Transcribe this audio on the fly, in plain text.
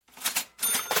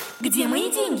Где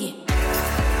мои деньги?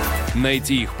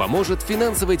 Найти их поможет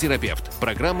финансовый терапевт.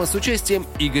 Программа с участием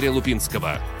Игоря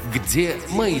Лупинского. «Где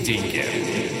мои деньги?»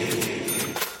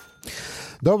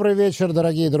 Добрый вечер,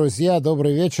 дорогие друзья,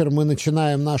 добрый вечер. Мы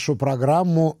начинаем нашу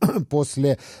программу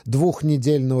после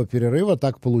двухнедельного перерыва,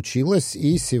 так получилось.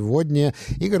 И сегодня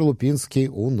Игорь Лупинский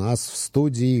у нас в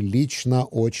студии лично,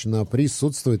 очно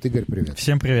присутствует. Игорь, привет.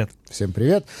 Всем привет. Всем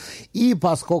привет. И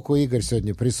поскольку Игорь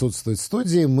сегодня присутствует в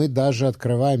студии, мы даже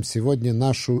открываем сегодня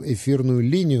нашу эфирную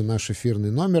линию, наш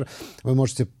эфирный номер. Вы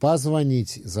можете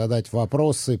позвонить, задать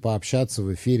вопросы, пообщаться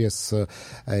в эфире с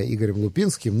Игорем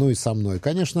Лупинским, ну и со мной.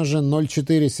 Конечно же,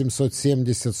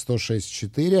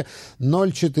 04-770-106-4,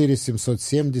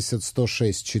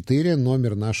 04-770-106-4,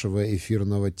 номер нашего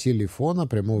эфирного телефона,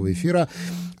 прямого эфира.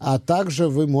 А также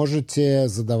вы можете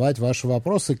задавать ваши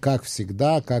вопросы, как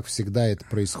всегда это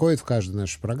происходит в каждой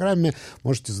нашей программе.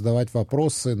 Можете задавать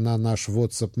вопросы на наш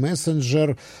WhatsApp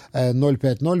Messenger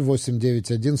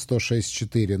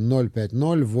 050-891-1064.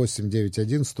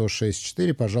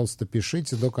 050-891-1064. Пожалуйста,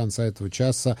 пишите до конца этого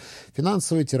часа.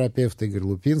 Финансовый терапевт Игорь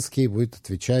Лупинский будет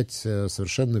отвечать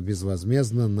совершенно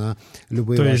безвозмездно на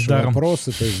любые ваши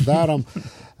вопросы. То есть даром.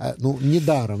 Ну, не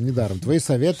даром. Твои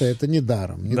советы — это не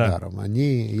даром.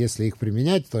 Они, если их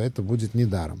применять, то это будет не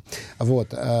даром.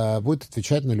 Вот. Будет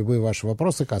отвечать на любые ваши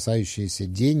вопросы, касающиеся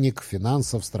денег,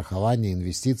 финансов, страхования,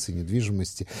 инвестиций,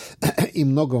 недвижимости и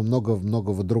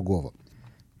много-много-многого другого.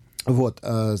 Вот,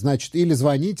 значит, или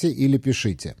звоните, или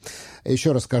пишите.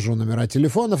 Еще раз скажу номера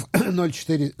телефонов.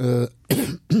 04...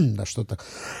 Да что так?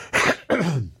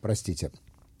 Простите.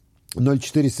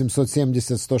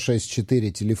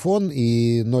 04-770-106-4 телефон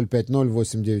и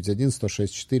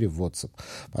 050-891-1064 в WhatsApp.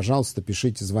 Пожалуйста,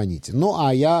 пишите, звоните. Ну,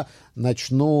 а я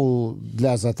начну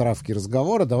для затравки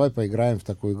разговора. Давай поиграем в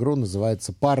такую игру,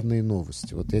 называется «Парные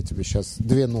новости». Вот я тебе сейчас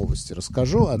две новости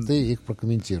расскажу, а ты их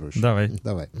прокомментируешь. Давай.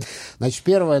 Значит,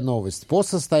 первая новость. По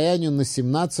состоянию на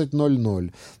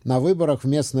 17:00 на выборах в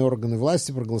местные органы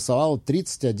власти проголосовало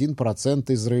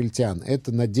 31% израильтян.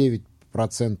 Это на 9%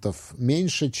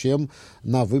 меньше, чем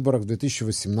на выборах в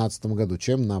 2018 году,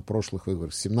 чем на прошлых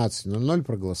выборах. 17:00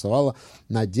 проголосовало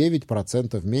на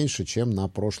 9% меньше, чем на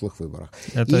прошлых выборах.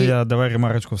 Это давай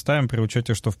ремарочку вставим при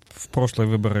учете, что в прошлые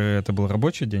выборы это был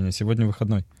рабочий день, а сегодня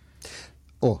выходной.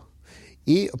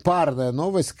 И парная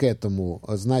новость к этому.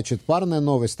 Значит, парная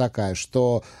новость такая,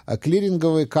 что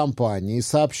клиринговые компании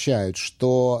сообщают,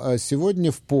 что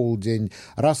сегодня в полдень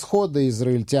расходы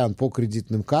израильтян по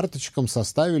кредитным карточкам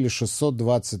составили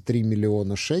 623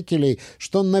 миллиона шекелей,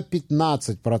 что на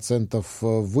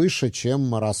 15% выше,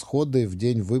 чем расходы в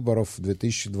день выборов в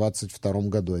 2022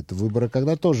 году. Это выборы,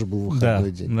 когда тоже был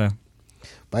выходной день. Да.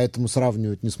 Поэтому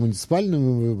сравнивать не с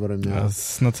муниципальными выборами, а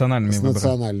с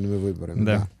национальными выборами.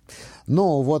 Да.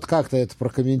 Ну, вот как ты это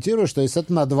прокомментируешь? То есть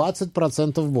это на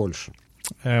 20% больше.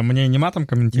 Мне не матом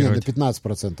комментировать? Нет, на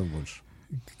 15% больше.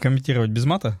 Комментировать без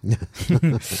мата?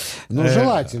 Ну,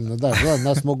 желательно, да.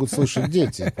 Нас могут слышать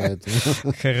дети, поэтому...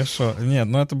 Хорошо. Нет,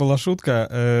 это была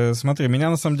шутка. Смотри, меня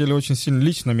на самом деле очень сильно,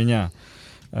 лично меня,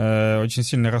 очень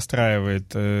сильно расстраивает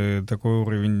такой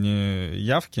уровень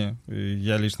явки.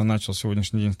 Я лично начал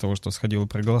сегодняшний день с того, что сходил и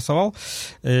проголосовал.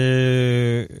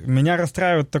 Меня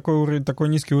расстраивает такой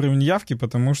низкий уровень явки,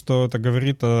 потому что это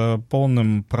говорит о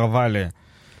полном провале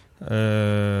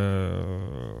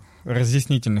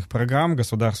разъяснительных программ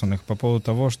государственных по поводу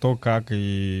того, что, как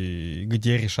и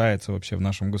где решается вообще в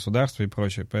нашем государстве и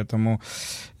прочее. Поэтому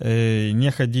не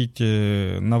ходить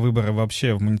на выборы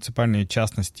вообще в муниципальные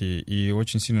частности и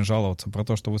очень сильно жаловаться про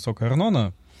то, что высокая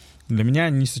арнона, для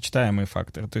меня несочетаемые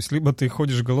факторы. То есть либо ты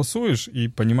ходишь, голосуешь и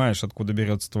понимаешь, откуда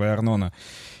берется твоя арнона,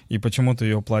 и почему ты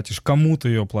ее платишь, кому ты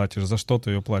ее платишь, за что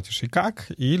ты ее платишь и как,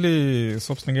 или,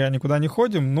 собственно говоря, никуда не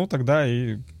ходим, тогда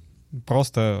и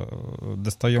просто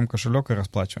достаем кошелек и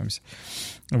расплачиваемся.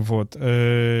 Вот.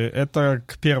 Это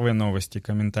к первой новости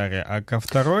комментария. А ко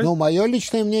второй... Мое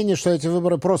личное мнение, что эти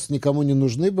выборы просто никому не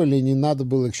нужны были, не надо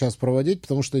было их сейчас проводить,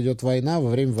 потому что идет война,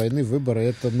 во время войны выборы —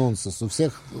 это нонсенс. У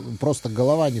всех просто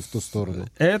голова не в ту сторону.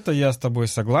 Это я с тобой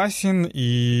согласен,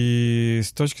 и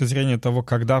с точки зрения того,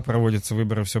 когда проводятся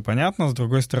выборы, все понятно. С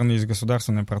другой стороны, есть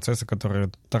государственные процессы,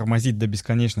 которые тормозить до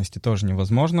бесконечности тоже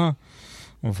невозможно.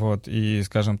 Вот, и,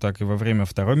 скажем так, и во время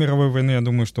Второй мировой войны, я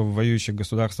думаю, что в воюющих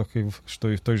государствах, что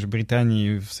и в той же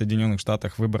Британии, и в Соединенных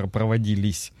Штатах выборы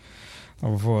проводились.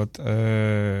 Вот,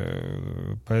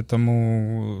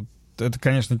 поэтому это,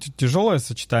 конечно, тяжелое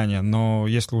сочетание, но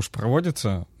если уж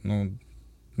проводится,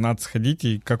 надо сходить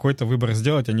и какой-то выбор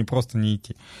сделать, а не просто не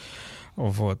идти.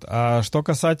 Вот. А что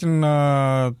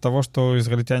касательно того, что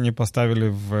израильтяне поставили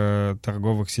в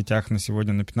торговых сетях на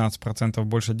сегодня на 15%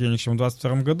 больше денег, чем в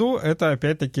 2022 году, это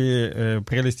опять-таки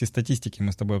прелести статистики.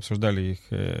 Мы с тобой обсуждали их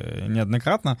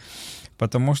неоднократно,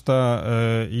 потому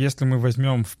что если мы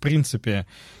возьмем в принципе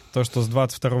то, что с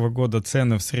 2022 года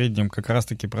цены в среднем как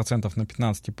раз-таки процентов на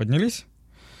 15 поднялись,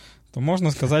 то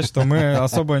можно сказать, что мы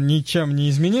особо ничем не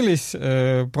изменились,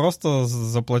 просто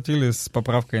заплатили с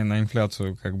поправкой на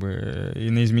инфляцию, как бы, и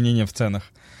на изменения в ценах.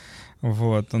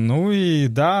 Вот. Ну и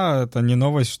да, это не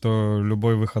новость, что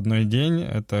любой выходной день —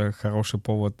 это хороший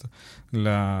повод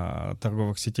для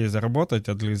торговых сетей заработать,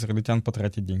 а для израильтян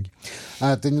потратить деньги.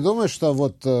 А ты не думаешь, что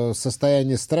вот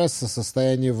состояние стресса,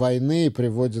 состояние войны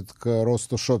приводит к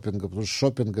росту шопинга? Потому что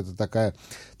шопинг — это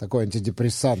такой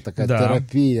антидепрессант, такая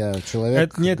терапия.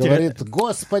 Человек говорит: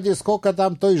 «Господи, сколько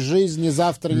там той жизни,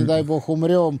 завтра, не дай бог,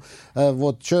 умрем,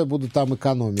 вот, что я буду там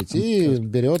экономить?» И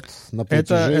берет на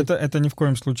платежи. Это ни в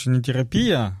коем случае не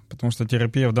терапия, потому что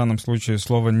терапия в данном случае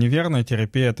слово неверное.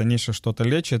 Терапия — это нечто, что-то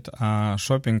лечит, а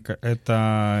шопинг — это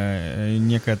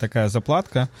некая такая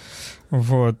заплатка.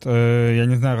 Вот. Я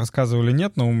не знаю, рассказывал или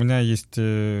нет, но у меня есть...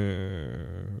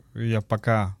 Я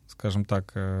пока, скажем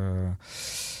так...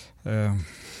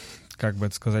 как бы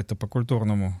это сказать-то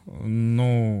по-культурному,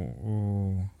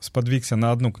 сподвигся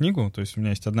на одну книгу, то есть у меня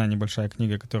есть одна небольшая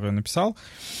книга, которую я написал,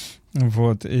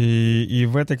 вот, и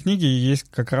в этой книге есть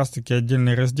как раз-таки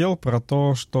отдельный раздел про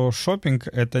то, что шопинг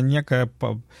 — это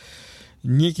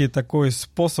некий такой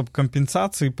способ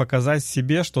компенсации, показать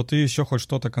себе, что ты еще хоть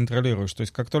что-то контролируешь. То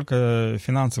есть как только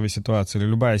финансовая ситуация или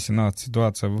любая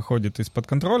ситуация выходит из-под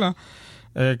контроля,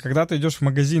 когда ты идешь в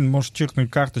магазин, можешь чиркнуть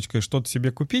карточкой, что-то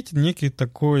себе купить, некий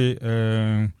такой...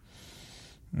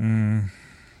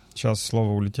 сейчас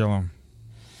слово улетело.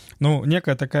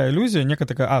 Некая такая иллюзия, некая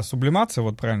такая... сублимация,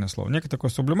 вот правильное слово. Некая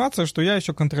такая сублимация, что я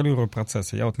еще контролирую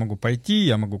процессы. Я вот могу пойти,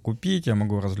 я могу купить, я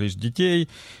могу развлечь детей,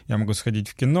 я могу сходить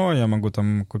в кино, я могу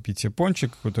там купить себе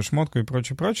пончик, какую-то шмотку и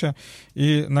прочее.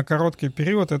 И на короткий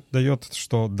период это дает,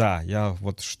 что да, я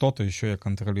вот что-то еще я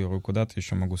контролирую, куда-то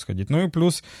еще могу сходить. Ну и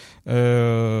плюс,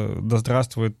 да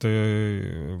здравствует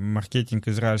маркетинг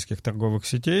израильских торговых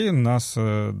сетей, нас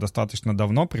достаточно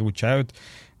давно приучают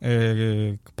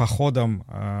к походам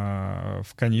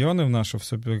в каньоны в наши,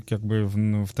 как бы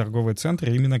в торговые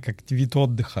центры, именно как вид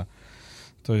отдыха.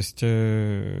 То есть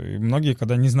многие,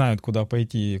 когда не знают, куда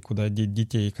пойти, куда деть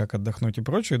детей, как отдохнуть и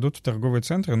прочее, идут в торговые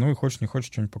центры, и хочешь не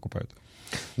хочешь, что-нибудь покупают.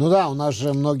 Ну да, у нас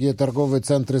же многие торговые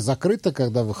центры закрыты,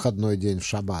 когда выходной день в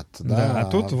шаббат. Да, а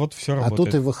тут вот все работает. А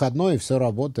тут и выходной, и все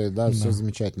работает, да, все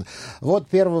замечательно. Вот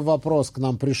первый вопрос к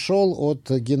нам пришел от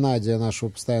Геннадия, нашего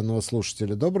постоянного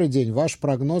слушателя. Добрый день. Ваш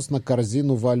прогноз на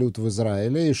корзину валют в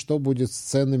Израиле и что будет с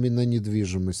ценами на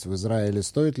недвижимость в Израиле?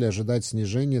 Стоит ли ожидать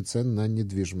снижения цен на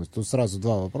недвижимость? Тут сразу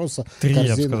два вопроса. 3,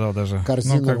 я бы сказал даже.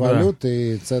 Корзина валют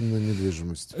и цены на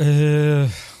недвижимость.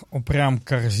 Прям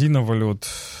корзина валют.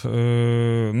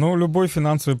 Любой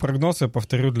финансовый прогноз, я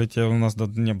повторю для тебя, у нас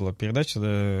не было передачи,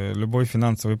 любой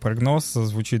финансовый прогноз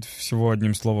звучит всего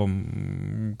одним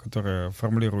словом, которое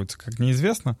формулируется как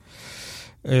неизвестно.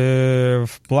 В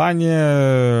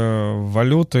плане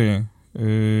валюты,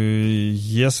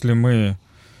 если мы,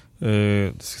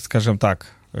 скажем так,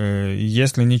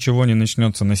 если ничего не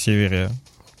начнется на севере,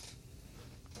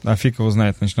 а фиг его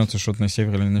знает, начнется что-то на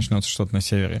севере или не начнется что-то на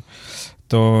севере,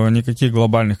 то никаких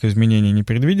глобальных изменений не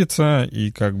предвидится,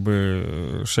 и как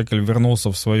бы шекель вернулся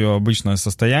в свое обычное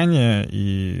состояние,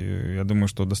 и я думаю,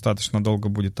 что достаточно долго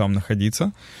будет там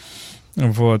находиться.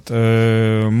 Вот.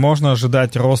 Можно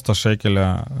ожидать роста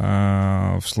шекеля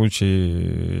в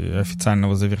случае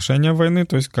официального завершения войны,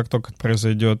 то есть как только это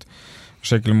произойдет,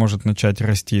 шекель может начать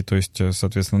расти, то есть,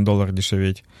 соответственно, доллар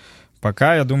дешеветь.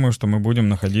 Пока я думаю, что мы будем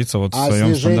находиться вот в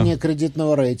своем... А снижение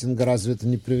кредитного рейтинга разве это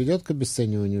не приведет к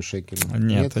обесцениванию шекеля?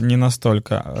 Нет, не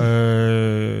настолько.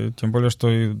 Тем более, что,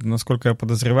 насколько я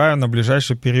подозреваю, на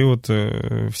ближайший период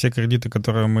все кредиты,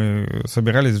 которые мы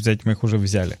собирались взять, мы их уже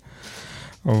взяли.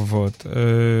 Вот.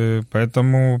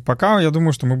 Поэтому пока я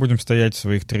думаю, что мы будем стоять в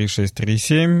своих 3,6,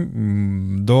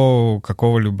 3,7 до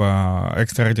какого-либо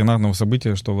экстраординарного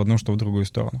события, что в одну, что в другую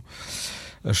сторону.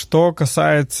 Что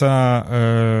касается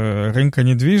рынка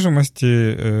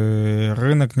недвижимости,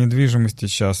 рынок недвижимости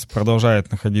сейчас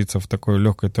продолжает находиться в такой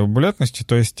легкой турбулентности,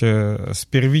 то есть с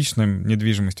первичной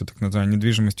недвижимостью, так называемой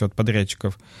недвижимостью от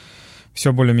подрядчиков,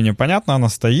 все более-менее понятно, она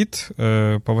стоит,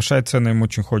 повышать цены им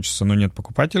очень хочется, но нет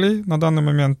покупателей на данный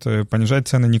момент, понижать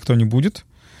цены никто не будет.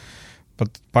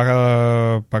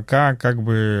 Пока, как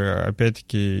бы,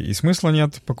 опять-таки, и смысла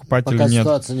нет, покупателей пока нет.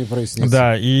 Пока ситуация не прояснится.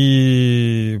 Да,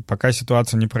 и пока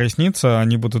ситуация не прояснится,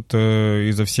 они будут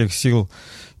изо всех сил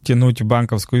тянуть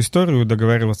банковскую историю,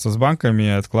 договариваться с банками,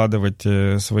 откладывать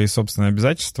свои собственные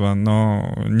обязательства,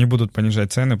 но не будут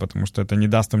понижать цены, потому что это не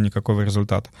даст им никакого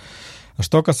результата.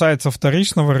 Что касается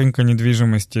вторичного рынка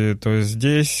недвижимости, то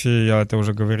здесь, я это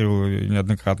уже говорил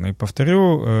неоднократно и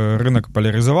повторю, рынок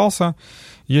поляризовался.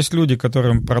 Есть люди,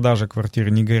 которым продажа квартир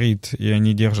не горит, и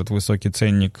они держат высокий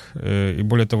ценник. И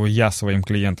более того, я своим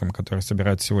клиентам, которые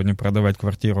собираются сегодня продавать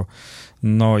квартиру,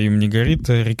 но им не горит,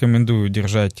 рекомендую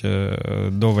держать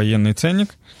довоенный ценник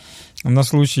на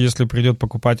случай, если придет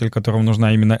покупатель, которому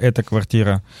нужна именно эта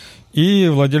квартира. И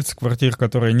владельцы квартир,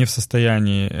 которые не в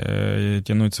состоянии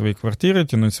тянуть свои квартиры,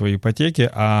 тянуть свои ипотеки,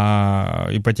 а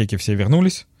ипотеки все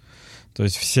вернулись. То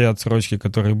есть все отсрочки,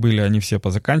 которые были, они все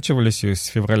позаканчивались, и с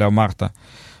февраля-марта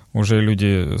уже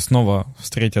люди снова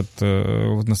встретят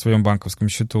на своем банковском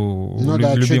счету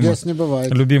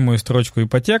любимую строчку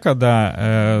ипотека,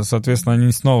 да, соответственно,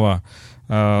 они снова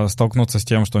столкнуться с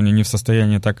тем, что они не в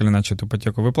состоянии так или иначе эту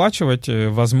ипотеку выплачивать.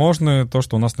 Возможно, то,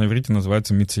 что у нас на иврите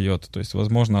называется мициот. То есть,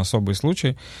 возможно, особый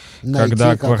случай,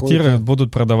 когда квартиры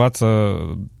будут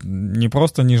продаваться не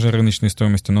просто ниже рыночной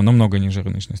стоимости, но намного ниже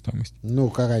рыночной стоимости. Ну,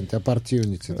 какая-нибудь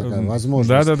opportunity, такая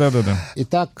возможность. Да.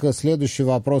 Итак, следующий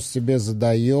вопрос тебе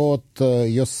задает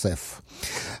Йосеф.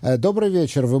 Добрый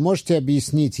вечер. Вы можете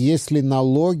объяснить, есть ли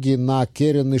налоги на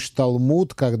керен и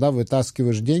шталмут, когда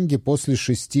вытаскиваешь деньги после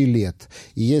 6 лет?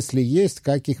 И если есть,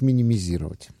 как их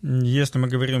минимизировать? Если мы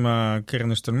говорим о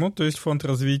керен и шталмут, то есть фонд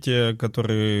развития,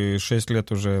 который 6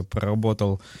 лет уже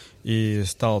проработал и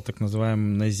стал так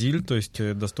называемым назиль, то есть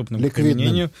доступным к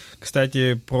применению.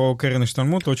 Кстати, про керен и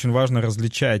шталмут очень важно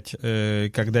различать,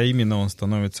 когда именно он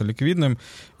становится ликвидным.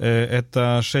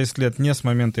 Это 6 лет не с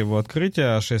момента его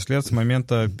открытия, а 6 лет с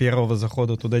момента первого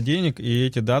захода туда денег, и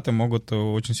эти даты могут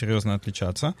очень серьезно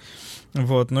отличаться.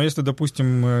 Вот. Но если,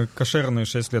 допустим, кошерные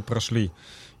 6 лет прошли,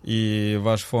 и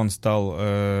ваш фонд стал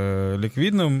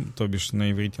ликвидным, то бишь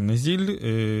на иврите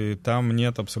назиль, там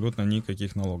нет абсолютно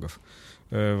никаких налогов.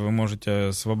 Вы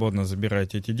можете свободно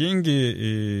забирать эти деньги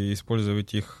и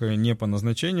использовать их не по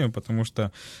назначению, потому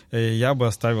что я бы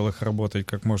оставил их работать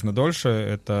как можно дольше.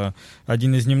 Это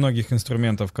один из немногих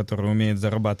инструментов, который умеет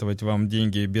зарабатывать вам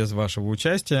деньги без вашего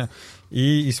участия,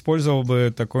 и использовал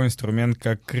бы такой инструмент,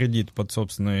 как кредит под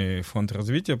собственный фонд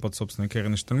развития, под собственный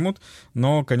керен и шталмут.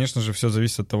 Но, конечно же, все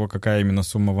зависит от того, какая именно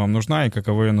сумма вам нужна и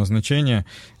каково ее назначение.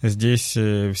 Здесь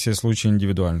все случаи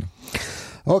индивидуальны.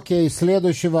 Окей,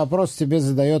 следующий вопрос тебе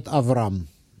задает Авраам.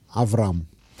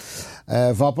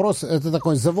 Вопрос, это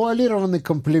такой завуалированный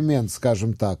комплимент,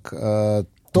 скажем так.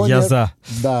 Я за.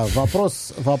 Да,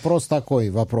 вопрос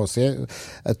такой.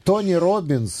 Тони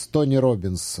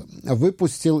Роббинс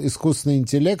выпустил искусственный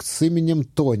интеллект с именем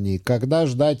Тони. Когда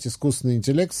ждать искусственный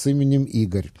интеллект с именем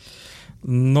Игорь?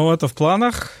 Ну, это в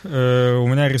планах. У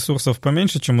меня ресурсов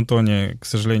поменьше, чем у Тони, к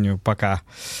сожалению, пока.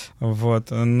 Вот.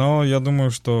 Но я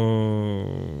думаю,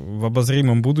 что в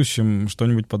обозримом будущем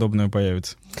что-нибудь подобное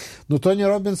появится. Ну, Тони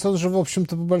Роббинс, он же, в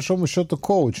общем-то, по большому счету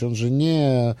коуч. Он же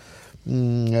не...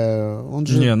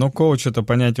 коуч — это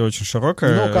понятие очень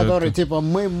широкое. Ну, который типа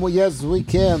yes, we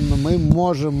can, мы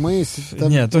можем, мы...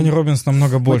 Нет, Тони Роббинс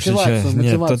намного больше.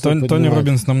 Тони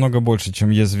Роббинс намного больше, чем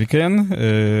yes, we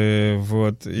can.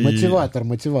 Вот.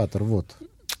 Мотиватор, вот.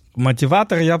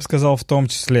 Мотиватор, я бы сказал, в том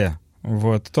числе.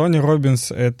 Вот. Тони Роббинс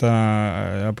 —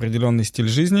 это определенный стиль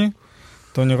жизни.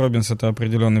 Тони Роббинс — это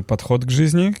определенный подход к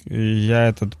жизни. И я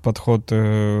этот подход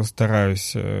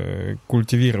стараюсь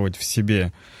культивировать в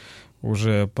себе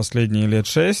уже последние лет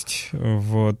 6,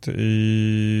 вот,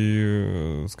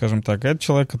 и, скажем так, это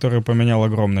человек, который поменял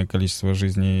огромное количество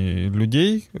жизней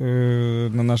людей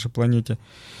на нашей планете,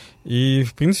 и,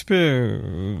 в принципе,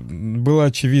 было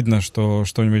очевидно, что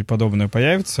что-нибудь подобное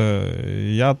появится.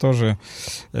 Я тоже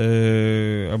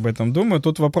об этом думаю.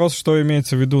 Тут вопрос, что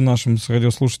имеется в виду нашим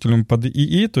радиослушателям под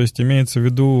ИИ, то есть имеется в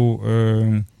виду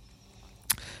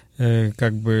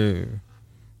как бы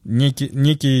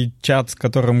некий чат, с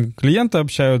которым клиенты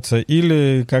общаются,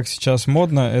 или, как сейчас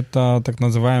модно, это так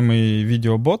называемый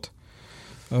видеобот.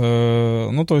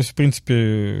 Ну, то есть, в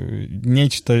принципе,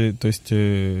 нечто, то есть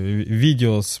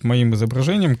видео с моим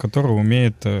изображением, которое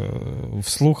умеет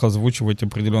вслух озвучивать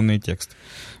определенный текст.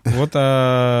 Вот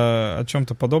о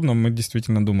чем-то подобном мы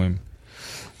действительно думаем.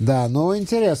 Да, ну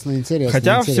интересно.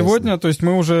 Хотя сегодня, то есть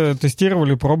мы уже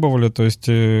тестировали, пробовали, то есть,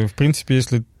 в принципе,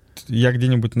 если я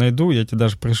где-нибудь найду, я тебе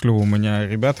даже пришлю. У меня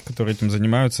ребята, которые этим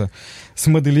занимаются,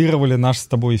 смоделировали наш с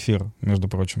тобой эфир, между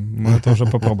прочим. Мы это уже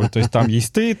попробовали. То есть там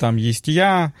есть ты, там есть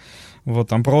я. Вот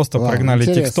там просто прогнали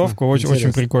текстовку.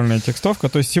 Очень прикольная текстовка.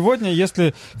 То есть сегодня,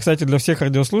 если, кстати, для всех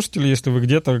радиослушателей, если вы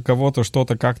где-то кого-то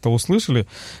что-то как-то услышали,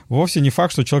 вовсе не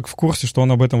факт, что человек в курсе, что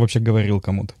он об этом вообще говорил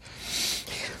кому-то.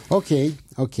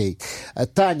 Окей.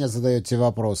 Таня задает тебе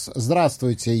вопрос.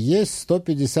 Здравствуйте, есть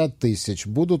 150 тысяч,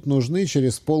 будут нужны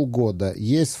через полгода.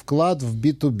 Есть вклад в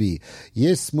B2B.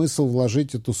 Есть смысл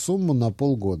вложить эту сумму на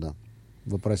полгода?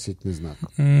 Вопросительный знак.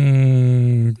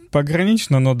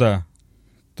 Погранично, но да.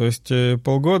 То есть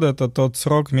полгода — это тот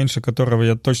срок, меньше которого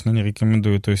я точно не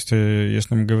рекомендую. То есть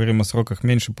если мы говорим о сроках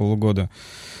меньше полугода,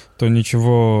 то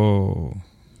ничего...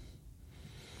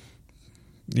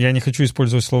 Я не хочу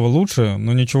использовать слово «лучше»,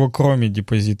 но ничего кроме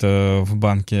депозита в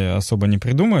банке особо не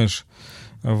придумаешь,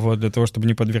 вот, для того, чтобы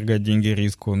не подвергать деньги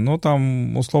риску. Но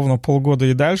там, условно, полгода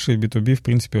и дальше, и B2B, в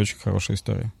принципе, очень хорошая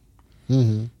история.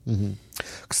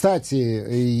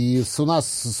 Кстати, у нас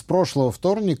с прошлого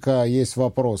вторника есть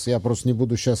вопрос. Я просто не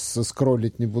буду сейчас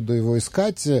скроллить, не буду его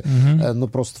искать. Но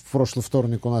просто в прошлый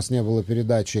вторник у нас не было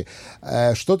передачи.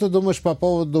 Что ты думаешь по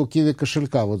поводу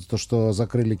киви-кошелька? Вот то, что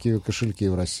закрыли киви-кошельки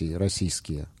в России,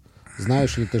 российские.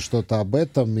 Знаешь ли ты что-то об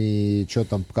этом и что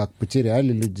там, как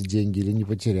потеряли люди деньги или не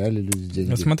потеряли люди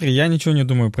деньги? Смотри, я ничего не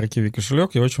думаю про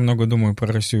киви-кошелек, я очень много думаю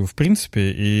про Россию в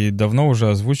принципе, и давно уже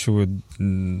озвучиваю,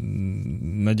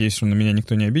 надеюсь, что на меня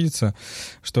никто не обидится,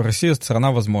 что Россия —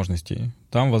 страна возможностей,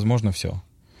 там возможно все.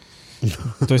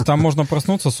 То есть там можно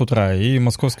проснуться с утра, и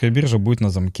московская биржа будет на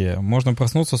замке. Можно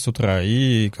проснуться с утра,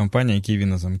 и компания Киви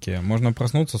на замке. Можно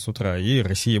проснуться с утра, и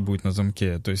Россия будет на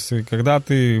замке. То есть когда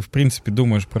ты, в принципе,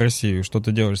 думаешь про Россию, что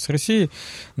ты делаешь с Россией,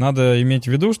 надо иметь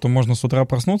в виду, что можно с утра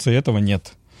проснуться, и этого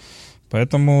нет.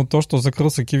 Поэтому то, что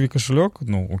закрылся Киви-кошелек,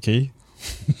 окей.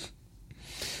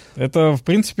 Это, в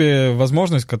принципе,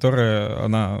 возможность, которая,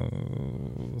 она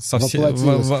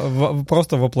совсем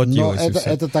просто воплотилась. Но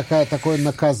это такое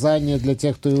наказание для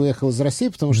тех, кто уехал из России,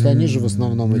 потому что они же в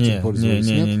основном этим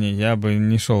пользуются. Не, я бы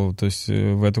не шел, то есть,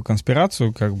 в эту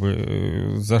конспирацию, как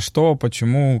бы, за что,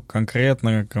 почему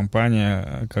конкретно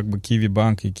компания, как бы, Киви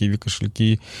Банк и Киви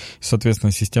кошельки,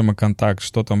 соответственно, система Контакт,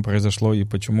 что там произошло и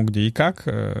почему, где и как,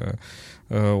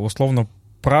 условно,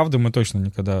 правды мы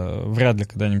точно вряд ли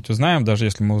когда-нибудь узнаем, даже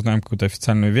если мы узнаем какую-то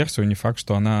официальную версию, не факт,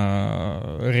 что она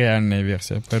реальная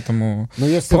версия. Поэтому но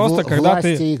если просто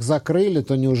власти их закрыли,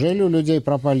 то неужели у людей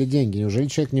пропали деньги? Неужели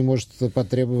человек не может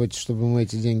потребовать, чтобы мы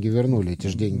эти деньги вернули? Эти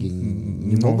же деньги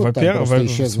не могут так просто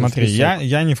исчезнуть. Смотри,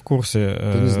 я не в курсе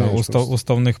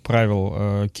уставных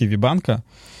правил Киви банка,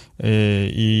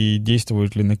 и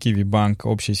действует ли на Киви Банк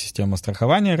общая система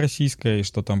страхования российская, и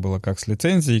что там было, как с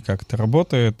лицензией, как это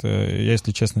работает. Я,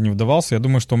 если честно, не вдавался. Я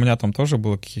думаю, что у меня там тоже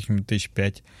было каких-нибудь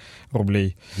 5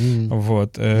 рублей.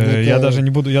 Вот. Я даже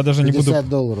не буду...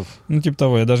 $50. Типа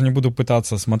того. Я даже не буду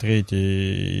пытаться смотреть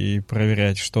и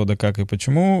проверять, что да как и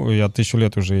почему. Я 1000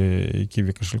 лет уже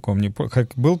Киви кошельком не...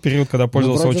 Был период, когда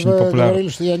пользовался очень популярно. Говорили,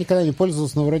 что я никогда не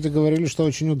пользовался, но вроде говорили, что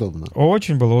очень удобно.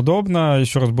 Очень было удобно.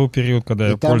 Еще раз, был период, когда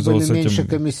я пользовался этим. Были меньше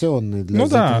комиссионные для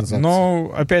транзакций.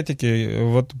 Но опять-таки,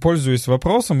 вот пользуясь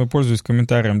вопросом и пользуясь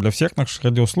комментарием для всех наших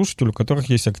радиослушателей, у которых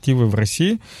есть активы в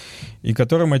России, и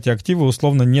которым эти активы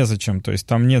условно незачем. То есть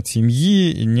там нет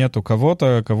семьи, и нет у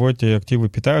кого-то, кого эти активы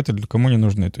питают и для кому не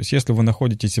нужны. То есть если вы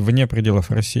находитесь вне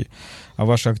пределов России, а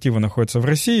ваши активы находятся в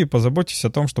России, позаботьтесь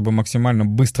о том, чтобы максимально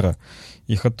быстро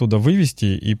их оттуда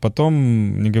вывести, и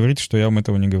потом не говорите, что я вам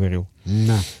этого не говорил.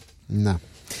 Да.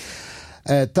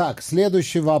 Так,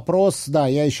 следующий вопрос. Да,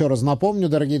 я еще раз напомню,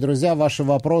 дорогие друзья, ваши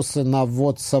вопросы на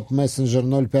WhatsApp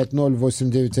Messenger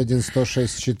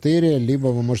 050-891-1064, либо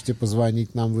вы можете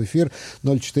позвонить нам в эфир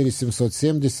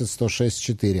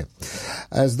 04-770-1064.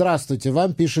 Здравствуйте,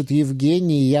 вам пишет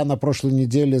Евгений. Я на прошлой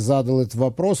неделе задал этот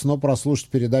вопрос, но прослушать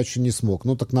передачу не смог.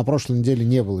 Так на прошлой неделе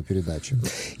не было передачи.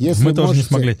 Мы тоже не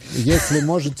смогли. Если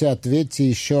можете, ответьте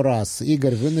еще раз.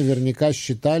 Игорь, вы наверняка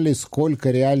считали, сколько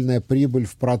реальная прибыль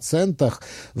в процентах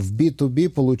в B2B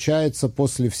получается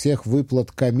после всех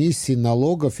выплат комиссий,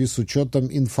 налогов и с учетом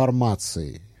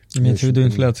информации. Имеется в виду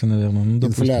инфляции, наверное.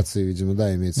 Инфляции, видимо,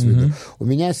 да, имеется в виду. У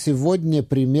меня сегодня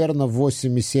примерно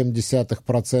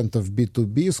 8,7%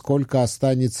 B2B. Сколько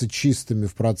останется чистыми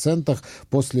в процентах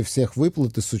после всех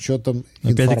выплат и с учетом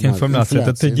опять-таки информации.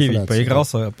 Это Т9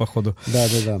 поигрался, походу. Да.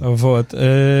 Вот.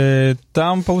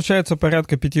 Там получается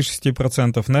порядка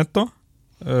 5-6% нетто.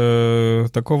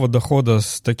 Такого дохода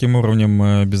с таким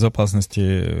уровнем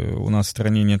безопасности у нас в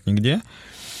стране нет нигде.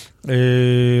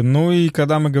 И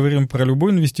когда мы говорим про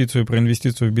любую инвестицию, про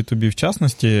инвестицию в B2B в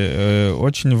частности,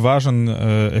 очень важен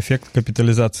эффект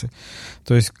капитализации.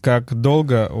 То есть как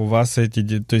долго у вас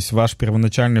то есть ваш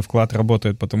первоначальный вклад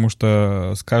работает, потому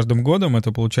что с каждым годом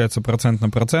это получается процент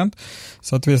на процент.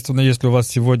 Соответственно, если у вас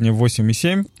сегодня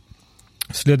 8,7%,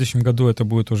 В следующем году это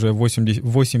будет уже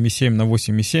 8,7 на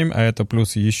 8,7, а это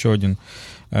плюс еще 1%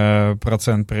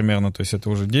 примерно, то есть это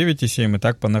уже 9,7, и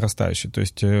так по нарастающей. То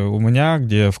есть у меня,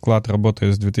 где вклад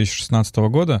работает с 2016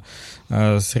 года,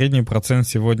 средний процент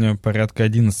сегодня порядка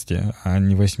 11, а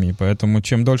не 8. Поэтому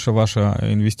чем дольше ваша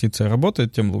инвестиция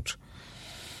работает, тем лучше.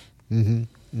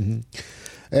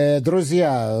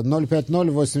 Друзья,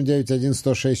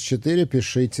 050-891-1064,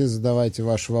 пишите, задавайте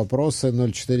ваши вопросы,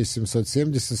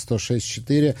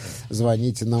 04-770-1064,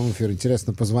 звоните нам в эфир.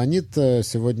 Интересно, позвонит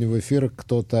сегодня в эфир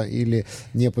кто-то или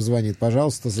не позвонит?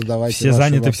 Пожалуйста, задавайте все ваши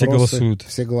заняты, вопросы. Все голосуют.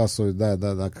 Все голосуют,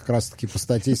 да. Как раз-таки по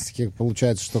статистике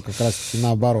получается, что как раз-таки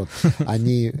наоборот.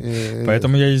 Они...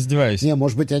 Поэтому я издеваюсь. Не,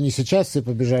 может быть, они сейчас все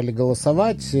побежали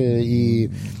голосовать и...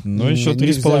 Ну, еще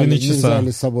 3,5 часа. Не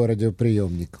взяли с собой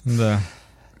радиоприемник. Да.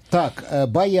 Так,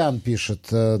 Баян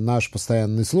пишет, наш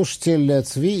постоянный слушатель.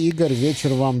 Цви, Игорь,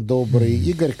 вечер вам добрый.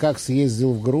 Игорь, как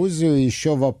съездил в Грузию?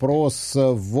 Еще вопрос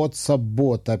в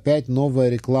WhatsApp-бот. Опять новая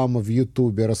реклама в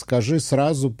Ютубе. Расскажи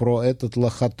сразу про этот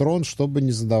лохотрон, чтобы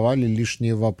не задавали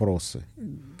лишние вопросы.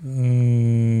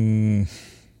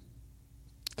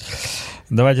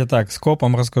 Давайте так,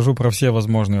 скопом расскажу про все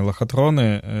возможные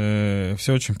лохотроны.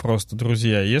 Все очень просто,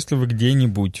 друзья. Если вы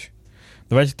где-нибудь...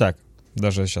 Давайте так.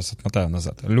 Даже сейчас отмотаю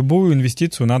назад. Любую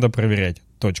инвестицию надо проверять.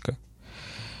 Точка.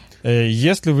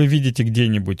 Если вы видите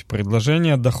где-нибудь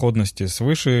предложение доходности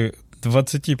свыше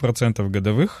 20%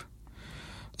 годовых,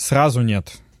 сразу нет.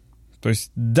 То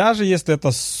есть даже если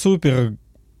это супер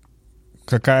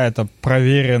какая-то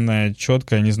проверенная,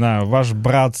 четкая, не знаю, ваш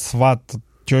брат, сват,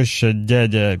 теща,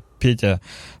 дядя, Петя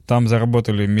там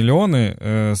заработали миллионы,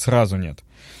 сразу нет.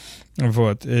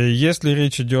 Вот. Если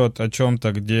речь идет о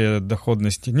чем-то, где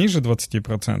доходность ниже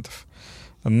 20%,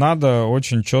 надо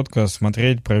очень четко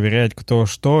смотреть, проверять, кто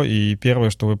что. И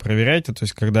первое, что вы проверяете, то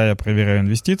есть когда я проверяю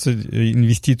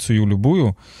инвестицию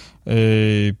любую,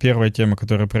 первая тема,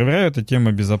 которую я проверяю, это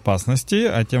тема безопасности,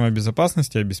 а тема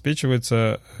безопасности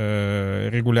обеспечивается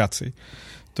регуляцией.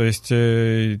 То есть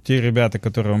те ребята,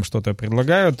 которые вам что-то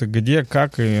предлагают, где,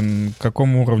 как и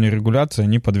какому уровню регуляции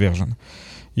они подвержены.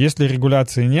 Если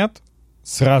регуляции нет,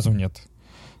 сразу нет.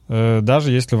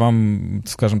 Даже если вам,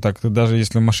 скажем так, даже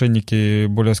если мошенники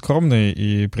более скромные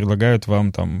и предлагают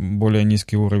вам там более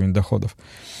низкий уровень доходов.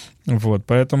 Вот,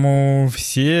 поэтому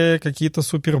все какие-то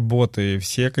суперботы,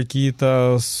 все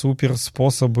какие-то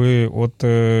суперспособы от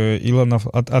Илона,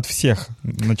 от всех,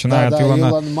 начиная от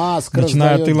Илона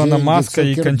Маска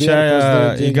и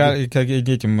кончая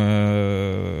этим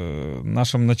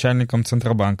нашим начальником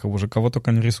Центробанка, уже кого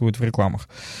только не рисуют в рекламах.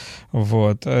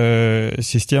 Вот.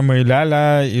 Системы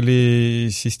Ляля или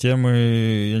системы,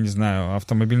 я не знаю,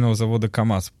 автомобильного завода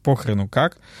КАМАЗ. Похрену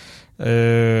как.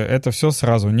 Это все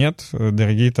сразу нет,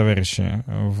 дорогие товарищи.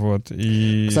 Вот.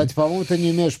 И... Кстати, по-моему, ты не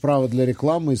имеешь права для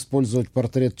рекламы использовать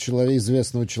портрет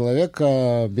известного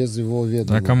человека без его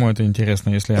ведома. А кому это интересно,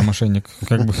 если я мошенник?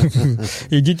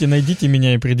 Идите, найдите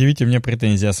меня и предъявите мне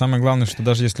претензии. А самое главное, что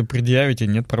даже если предъявите,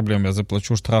 нет проблем, я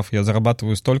заплачу штраф. Я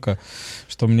зарабатываю столько,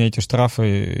 что мне эти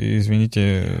штрафы,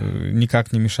 извините,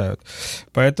 никак не мешают.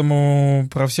 Поэтому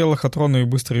про все лохотроны и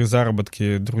быстрые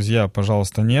заработки, друзья,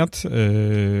 пожалуйста, нет.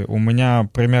 У меня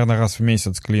примерно раз в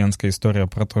месяц клиентская история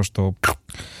про то, что,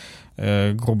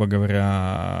 грубо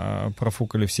говоря,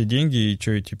 профукали все деньги, и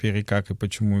что, и теперь, и как, и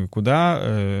почему, и куда.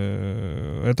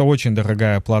 Это очень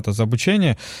дорогая плата за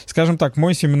обучение. Скажем так,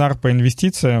 мой семинар по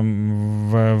инвестициям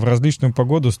в различную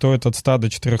погоду стоит от 100 до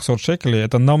 400 шекелей.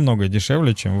 Это намного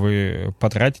дешевле, чем вы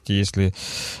потратите, если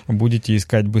будете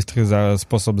искать быстрый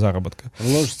способ заработка.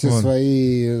 Вложите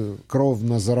свои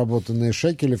кровно заработанные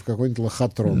шекели в какой-нибудь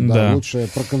лохотрон. Да. Лучше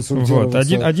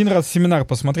проконсультироваться. Вот. Один раз семинар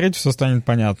посмотреть, все станет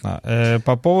понятно.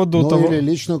 По поводу или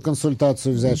личную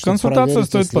консультацию взять. Консультация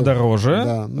стоит подороже,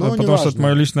 да. Потому что это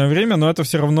мое личное время, но это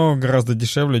все равно гораздо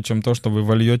дешевле, чем то, что вы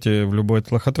вольете в любой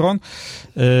лохотрон.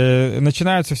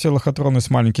 Начинаются все лохотроны с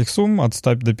маленьких сумм, от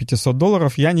 100 до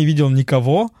 $500. Я не видел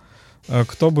никого,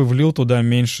 кто бы влил туда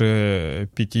меньше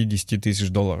 $50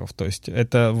 тысяч. То есть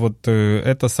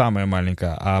это самое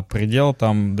маленькое, а предел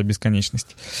там до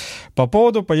бесконечности. По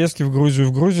поводу поездки в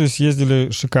Грузию съездили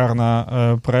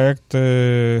шикарно.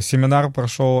 Семинар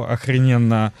прошел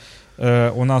охрененно.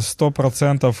 У нас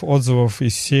 100% отзывов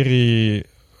из серии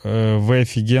 «Вы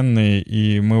офигенные»,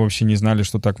 и мы вообще не знали,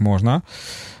 что так можно.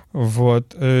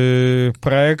 Вот.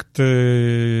 Проект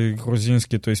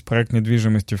грузинский, то есть проект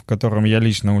недвижимости, в котором я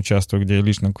лично участвую, где я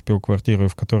лично купил квартиру,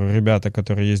 в которой ребята,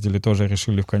 которые ездили, тоже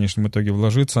решили в конечном итоге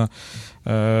вложиться,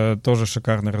 тоже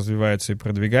шикарно развивается и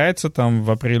продвигается. Там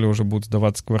в апреле уже будут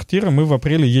сдаваться квартиры. Мы в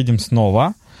апреле едем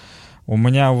снова. У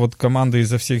меня вот команда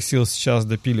изо всех сил сейчас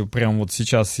прям вот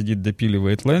сейчас сидит,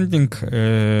 допиливает лендинг,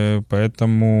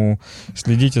 поэтому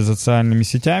следите за социальными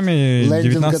сетями.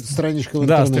 Лендинг — это страничка в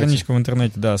интернете. Да, страничка в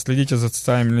интернете, да. Следите за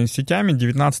социальными сетями.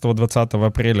 19-20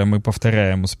 апреля мы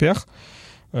повторяем успех.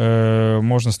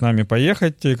 Можно с нами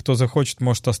поехать. Кто захочет,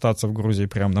 может остаться в Грузии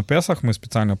прямо на Песах. Мы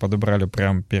специально подобрали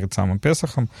прямо перед самым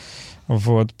Песахом.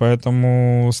 Вот,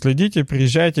 поэтому следите,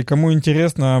 приезжайте. Кому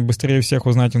интересно быстрее всех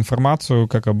узнать информацию,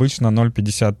 как обычно,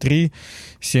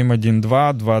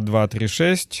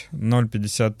 053-712-2236,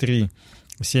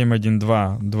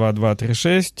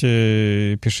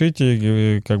 053-712-2236.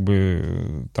 Пишите, как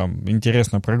бы там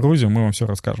интересно про Грузию, мы вам все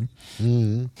расскажем.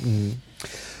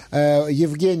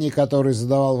 Евгений, который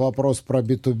задавал вопрос про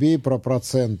B2B, про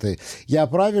проценты. Я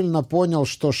правильно понял,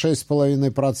 что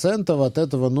 6,5% от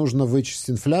этого нужно вычесть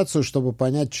инфляцию, чтобы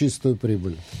понять чистую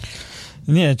прибыль?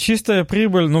 Не, чистая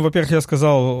прибыль, ну, во-первых, я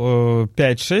сказал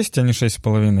 5-6, а не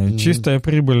 6,5. Чистая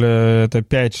прибыль — это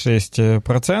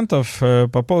 5-6%.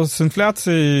 По поводу с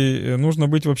инфляцией нужно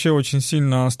быть вообще очень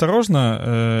сильно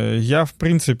осторожно. Я, в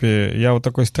принципе, вот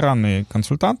такой странный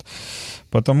консультант,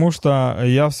 потому что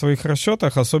я в своих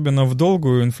расчетах, особенно в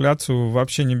долгую, инфляцию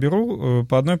вообще не беру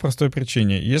по одной простой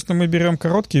причине. Если мы берем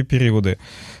короткие периоды,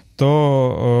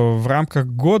 то в рамках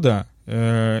года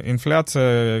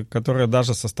инфляция, которая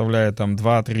даже составляет там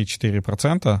 2, 3,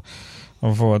 4%,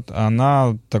 вот,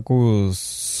 она такую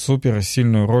супер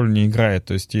сильную роль не играет.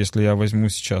 То есть если я возьму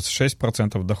сейчас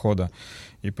 6% дохода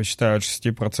и посчитаю от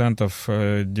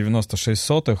 6% 96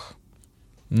 сотых,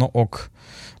 ну ок.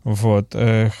 Вот.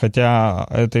 Хотя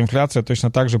эта инфляция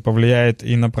точно так же повлияет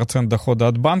и на процент дохода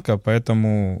от банка,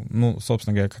 поэтому, ну,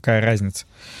 собственно говоря, какая разница?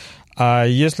 А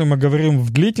если мы говорим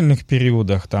в длительных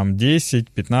периодах, там 10,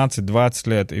 15, 20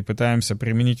 лет, и пытаемся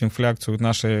применить инфляцию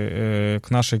к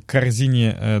нашей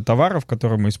корзине товаров,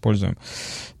 которые мы используем,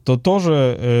 то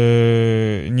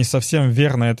тоже не совсем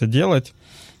верно это делать,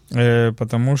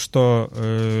 потому что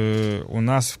у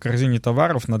нас в корзине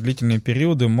товаров на длительные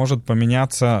периоды может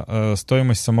поменяться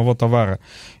стоимость самого товара.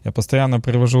 Я постоянно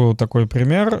привожу такой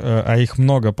пример, а их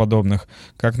много подобных,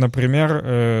 как,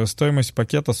 например, стоимость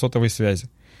пакета сотовой связи.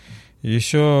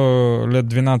 Еще лет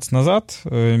 12 назад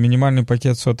минимальный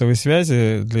пакет сотовой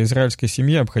связи для израильской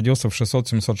семьи обходился в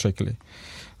 600-700 шекелей.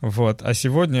 Вот. А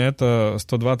сегодня это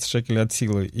 120 шекелей от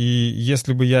силы. И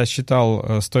если бы я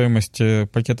считал стоимость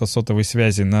пакета сотовой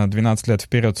связи на 12 лет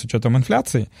вперед с учетом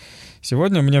инфляции,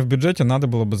 сегодня мне в бюджете надо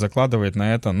было бы закладывать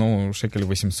на это, шекелей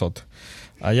 800.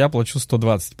 А я плачу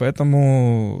 120.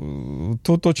 Поэтому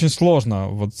тут очень сложно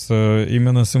вот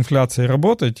именно с инфляцией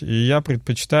работать. И я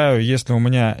предпочитаю, если у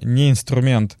меня не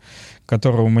инструмент,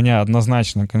 который у меня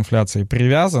однозначно к инфляции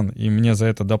привязан, и мне за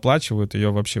это доплачивают,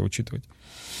 ее вообще учитывать.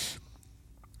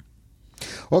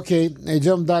 Окей,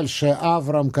 идем дальше.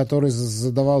 Авраам, который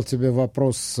задавал тебе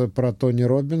вопрос про Тони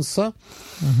Роббинса,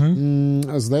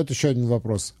 задает еще один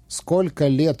вопрос. Сколько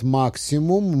лет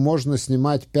максимум можно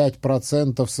снимать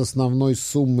 5% с основной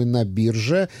суммы на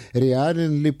бирже?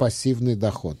 Реален ли пассивный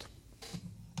доход?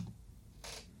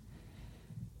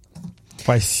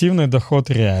 Пассивный доход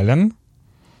реален.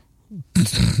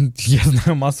 Я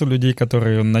знаю массу людей,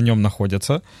 которые на нем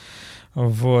находятся.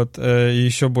 Вот, и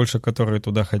еще больше, которые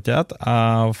туда хотят.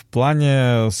 А в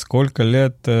плане сколько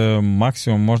лет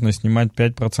максимум можно снимать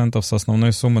 5% с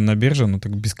основной суммы на бирже,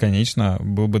 так бесконечно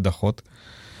был бы доход.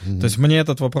 То есть мне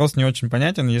этот вопрос не очень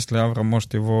понятен, если Авраам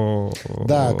может его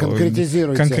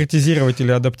конкретизировать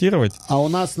или адаптировать. А у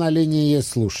нас на линии есть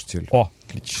слушатель. О,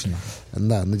 отлично.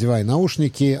 Да, надевай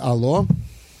наушники. Алло.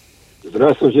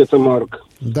 Здравствуйте, это Марк.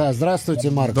 Да,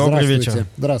 здравствуйте, Марк. Добрый вечер.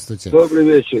 Здравствуйте. Добрый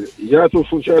вечер. Я тут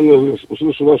случайно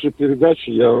услышал вашу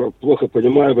передачу, я плохо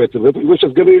понимаю в этом. Вы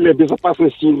сейчас говорили о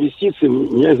безопасности инвестиций.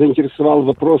 Меня заинтересовал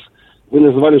вопрос. Вы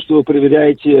назвали, что вы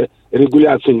проверяете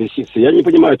регуляцию инвестиций. Я не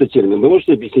понимаю этот термин. Вы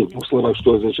можете объяснить в двух словах,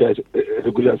 что означает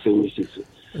регуляция инвестиций?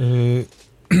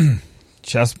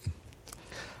 Сейчас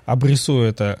обрисую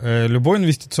это. Любой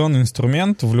инвестиционный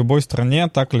инструмент в любой стране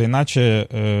так или иначе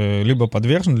либо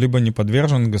подвержен, либо не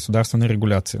подвержен государственной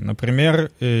регуляции.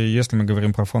 Например, если мы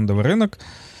говорим про фондовый рынок,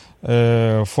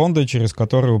 фонды, через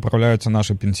которые управляются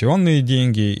наши пенсионные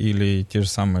деньги или те же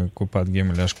самые Купат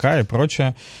Гемель Ашка и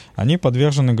прочее, они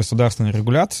подвержены государственной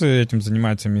регуляции. Этим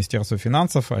занимается Министерство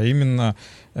финансов, а именно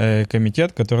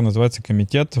комитет, который называется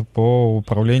Комитет по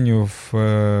управлению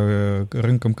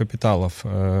рынком капиталов.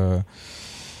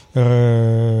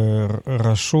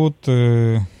 Рашут,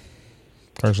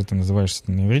 как же ты называешься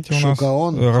на иврите у нас?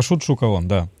 Шукаон. Рашут Шукаон,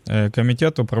 да.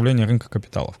 Комитета управления рынка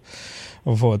капиталов.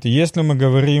 Вот. Если мы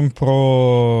говорим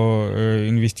про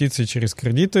инвестиции через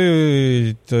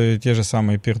кредиты, те же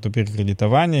самые peer-to-peer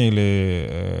кредитования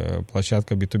или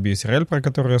площадка B2B SRL, про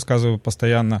которую я рассказываю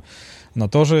постоянно, она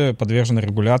тоже подвержена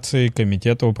регуляции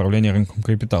Комитета управления рынком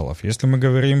капиталов. Если мы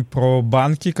говорим про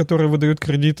банки, которые выдают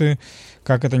кредиты,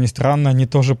 как это ни странно, они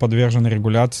тоже подвержены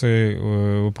регуляции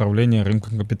управления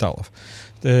рынком капиталов.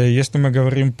 Если мы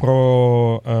говорим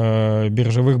про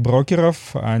биржевых брокеров,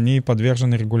 они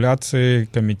подвержены регуляции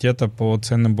Комитета по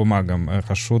ценным бумагам,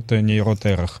 Рашут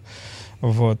Нейротерах.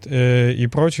 Вот, и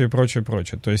прочее, прочее,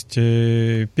 прочее. То есть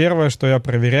первое, что я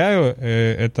проверяю,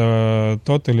 это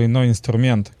тот или иной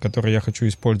инструмент, который я хочу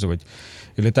использовать.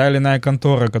 Или та или иная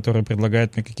контора, которая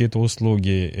предлагает мне какие-то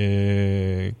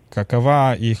услуги.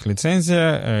 Какова их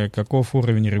лицензия, каков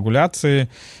уровень регуляции,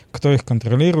 кто их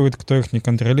контролирует, кто их не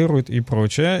контролирует и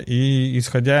прочее. И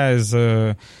исходя из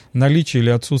наличия или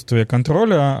отсутствия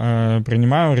контроля,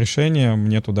 принимаю решение,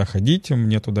 мне туда ходить,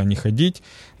 мне туда не ходить,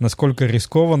 насколько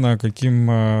рискованно, каким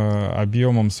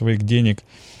объемом своих денег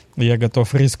я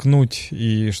готов рискнуть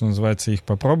и, что называется, их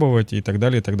попробовать и так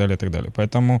далее, и так далее, и так далее.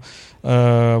 Поэтому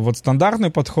вот стандартный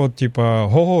подход типа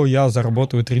 «Ого, я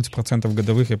заработаю 30%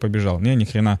 годовых и побежал». Не, ни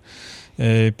хрена.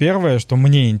 Первое, что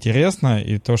мне интересно,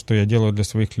 и то, что я делаю для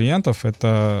своих клиентов,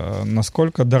 это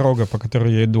насколько дорога, по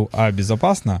которой я иду,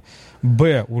 безопасна,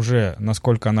 уже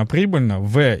насколько она прибыльна,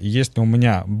 есть ли у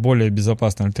меня более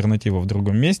безопасная альтернатива в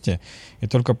другом месте, и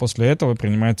только после этого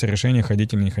принимается решение,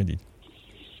 ходить или не ходить.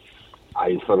 А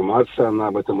информация, она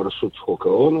об этом Рашут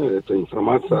ХОКОН, это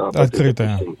информация...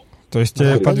 Открытая. То есть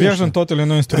подвержен тот или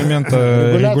иной инструмент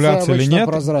регуляции или нет.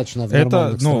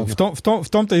 Это, в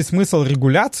том-то и смысл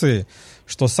регуляции,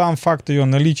 что сам факт ее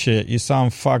наличия и сам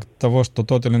факт того, что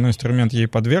тот или иной инструмент ей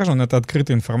подвержен, это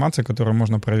открытая информация, которую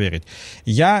можно проверить.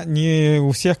 Я не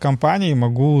у всех компаний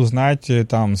могу узнать,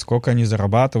 там, сколько они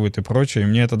зарабатывают и прочее, и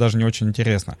мне это даже не очень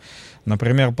интересно.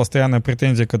 Например, постоянная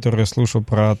претензия, которую я слышу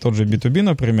про тот же B2B,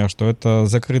 например, что это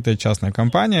закрытая частная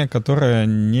компания, которая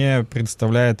не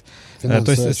представляет,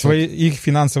 то есть их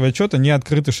финансовые отчеты не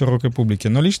открыты широкой публике.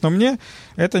 Но лично мне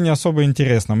это не особо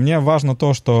интересно. Мне важно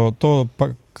то,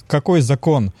 какой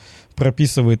закон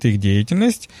прописывает их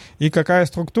деятельность и какая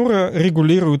структура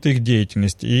регулирует их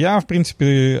деятельность. И я, в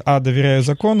принципе, доверяю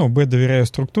закону, доверяю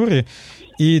структуре,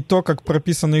 и то, как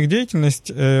прописана их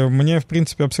деятельность, мне, в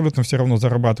принципе, абсолютно все равно,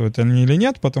 зарабатывают они или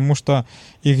нет, потому что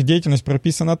их деятельность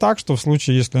прописана так, что в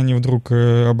случае, если они вдруг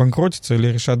обанкротятся или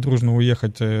решат дружно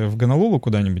уехать в Гонолулу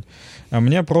куда-нибудь,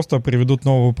 мне просто приведут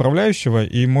нового управляющего,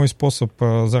 и мой способ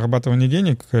зарабатывания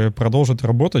денег продолжит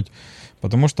работать,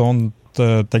 потому что он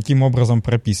таким образом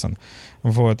прописан.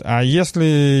 Вот. А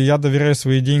если я доверяю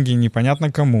свои деньги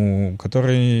непонятно кому,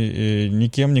 который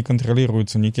никем не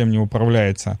контролируется, никем не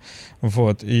управляется,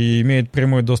 вот, и имеет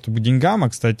прямой доступ к деньгам,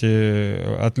 кстати,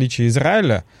 отличие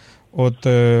Израиля от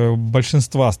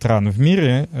большинства стран в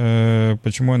мире,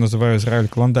 почему я называю Израиль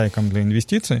клондайком для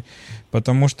инвестиций,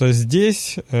 потому что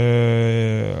здесь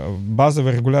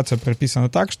базовая регуляция прописана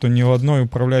так, что ни у одной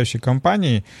управляющей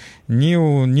компании,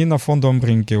 ни на фондовом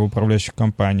рынке управляющих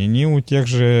компаний, ни у тех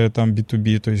же там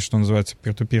B2B, то есть что называется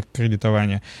peer-to-peer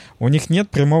кредитование, у них нет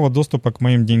прямого доступа к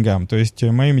моим деньгам. То есть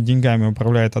моими деньгами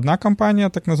управляет одна компания,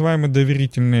 так называемые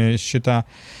доверительные счета,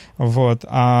 вот,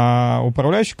 а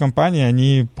управляющие компании,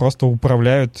 они просто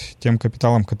управляют тем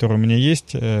капиталом, который у меня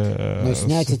есть. Но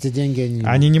снять эти деньги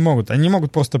они не могут. Они не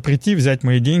могут просто прийти, взять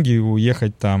мои деньги и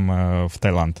уехать там в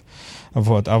Таиланд.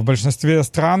 Вот. А в большинстве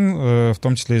стран, в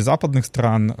том числе и западных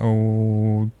стран,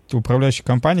 у управляющих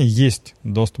компаний есть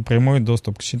прямой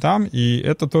доступ к счетам, и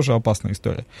это тоже опасная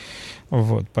история.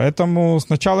 Вот. Поэтому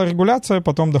сначала регуляция,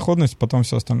 потом доходность, потом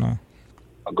все остальное.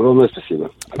 Огромное спасибо.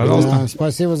 Пожалуйста.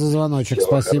 Спасибо за звоночек.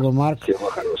 Всего спасибо, хорошего. Марк. Всего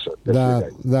хорошего.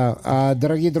 Да.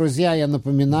 Дорогие друзья, я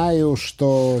напоминаю,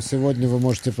 что сегодня вы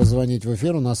можете позвонить в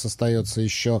эфир. У нас остается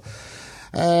еще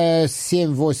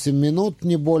 7-8 минут,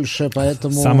 не больше,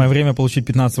 поэтому... Самое время получить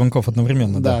 15 звонков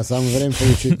одновременно, да? Да, самое время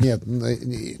получить... Нет,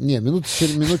 минут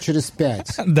через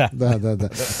 5. Да.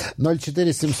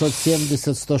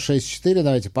 04-770-106-4,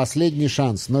 давайте, последний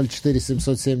шанс.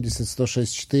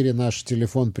 04-770-106-4, наш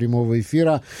телефон прямого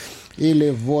эфира. Или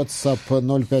в WhatsApp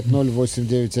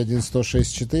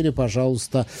 050-891-1064.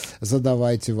 Пожалуйста,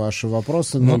 задавайте ваши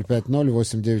вопросы.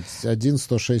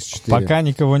 050-891-1064. Пока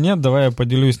никого нет, давай я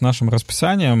поделюсь нашим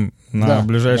расписанием на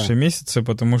ближайшие месяцы,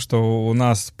 потому что у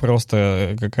нас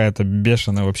просто какая-то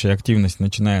бешеная вообще активность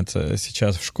начинается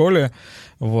сейчас в школе.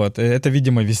 Вот. Это,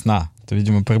 видимо, весна. Это,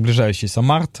 видимо, приближающийся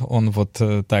март, он вот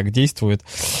так действует.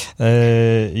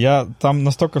 Я там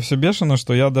настолько все бешено,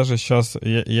 что я даже сейчас,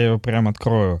 я его прям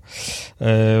открою.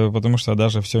 потому что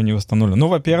даже все не восстановлено. Ну,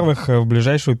 во-первых, в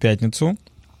ближайшую пятницу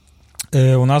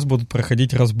у нас будут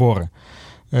проходить разборы.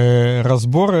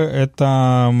 Разборы —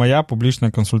 это моя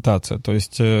публичная консультация. То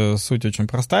есть суть очень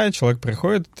простая. Человек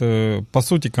приходит, по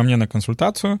сути, ко мне на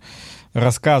консультацию,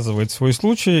 рассказывает свой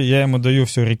случай, я ему даю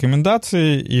все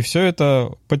рекомендации, и все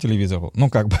это по телевизору. Ну,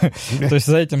 как бы. То есть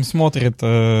за этим смотрят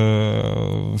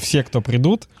все, кто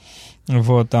придут.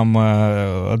 Вот, там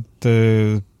от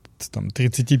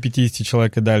 30-50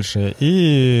 человек и дальше,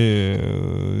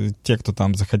 и те, кто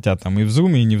там захотят там и в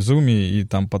Zoom, и не в Zoom, и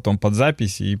там потом под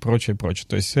запись, и прочее.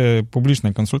 То есть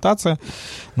публичная консультация,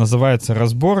 называется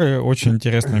 «Разборы», очень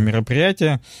интересное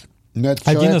мероприятие. Но этот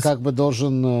человек как бы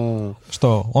должен...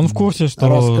 Что? Он в курсе, что...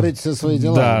 Раскрыть все свои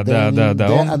дела. Да.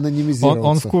 Анонимизироваться.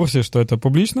 Он в курсе, что это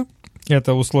публично,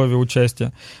 это условие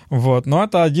участия. Вот. Но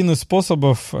это один из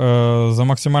способов за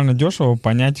максимально дешево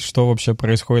понять, что вообще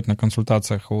происходит на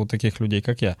консультациях у таких людей,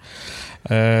 как я.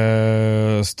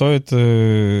 Стоит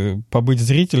побыть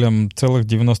зрителем целых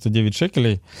 99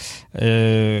 шекелей.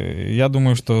 Я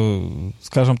думаю, что,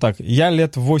 скажем так, я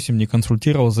лет 8 не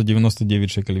консультировал за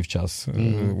 99 шекелей в час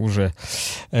уже.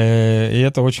 И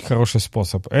это очень хороший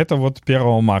способ. Это вот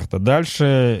 1 марта.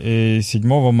 Дальше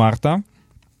 7 марта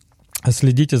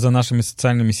следите за нашими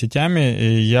социальными сетями,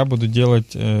 и я буду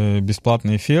делать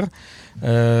бесплатный эфир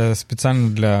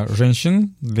специально для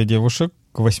женщин, для девушек,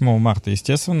 к 8 марта,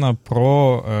 естественно,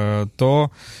 про то,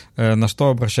 на что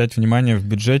обращать внимание в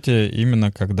бюджете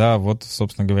именно когда, вот,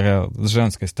 собственно говоря, с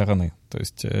женской стороны. То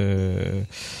есть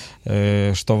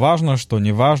что важно, что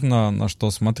не важно, на что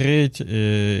смотреть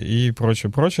и прочее.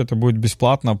 Это будет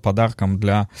бесплатно подарком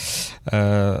для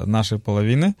нашей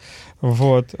половины.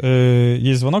 Вот.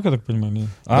 Есть звонок, я так понимаю?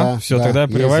 Да, все, да, тогда я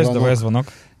прерываюсь, давай звонок.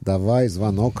 Давай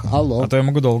звонок. Алло. А то я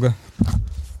могу долго.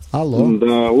 Алло.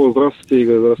 Да, алло, здравствуйте,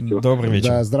 Игорь, здравствуйте. Добрый вечер.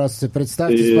 Да, здравствуйте,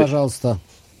 представьтесь, пожалуйста.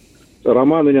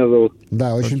 Роман меня зовут.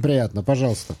 Да, очень приятно,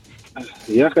 пожалуйста.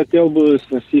 Я хотел бы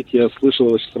спросить, я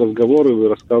слышал сейчас разговоры, вы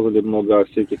рассказывали много о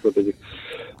всяких вот этих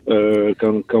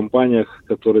компаниях,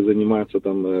 которые занимаются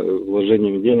там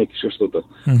вложением денег, еще что-то.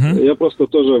 Я просто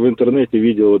тоже в интернете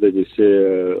видел вот эти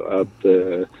все от...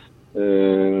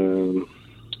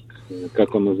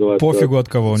 как он называется? Пофигу от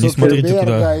кого, не смотрите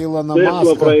туда.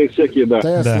 Тесла проект всякие, да.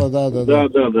 Тесла,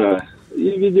 да. И,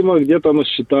 видимо, где-то она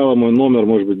считала мой номер,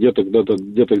 может быть,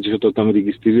 где-то там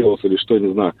регистрировался или что,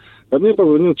 не знаю. А мне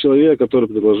позвонил человек, который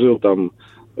предложил там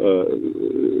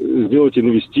сделать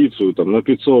инвестицию там на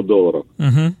 $500.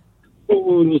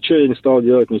 Ну, ничего я не стал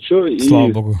делать, ничего.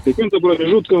 Слава Богу. С каким-то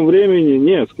промежутком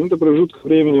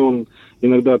времени он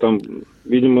иногда там,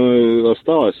 видимо,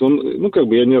 осталось. Он, ну, как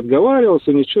бы я не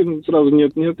отговаривался, ничего, сразу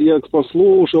нет, я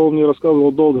послушал, он мне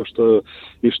рассказывал долго, что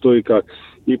и как.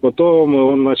 И потом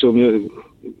он начал мне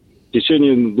в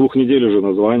течение 2 недель уже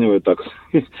названивать так,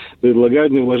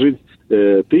 предлагает мне вложить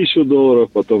 $1000,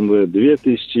 потом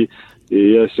 2000,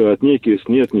 и я все отнекиваюсь,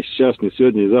 нет, не сейчас, не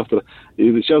сегодня, не завтра.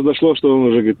 И сейчас дошло, что он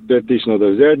уже говорит, 5000 надо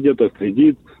взять где-то в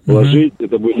кредит, вложить,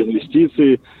 это будут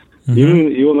инвестиции.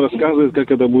 И он рассказывает,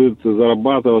 как это будет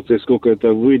зарабатываться, и сколько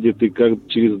это выйдет, и как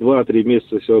через 2-3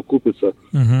 месяца все окупится.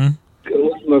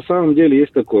 На самом деле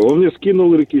есть такое. Он мне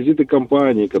скинул реквизиты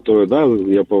компании, которые, да,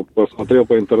 я посмотрел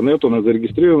по интернету, она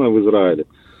зарегистрирована в Израиле.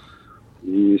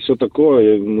 И все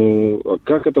такое. Ну, а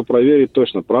как это проверить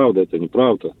точно? Правда это,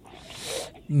 неправда?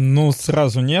 Ну,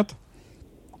 сразу нет.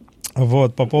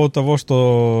 Вот, по поводу того,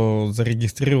 что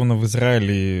зарегистрировано в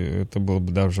Израиле, это было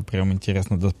бы даже прям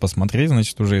интересно посмотреть,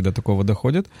 значит, уже и до такого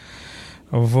доходит.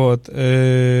 Вот.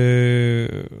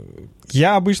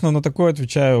 Я обычно на такое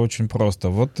отвечаю очень просто.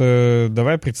 Вот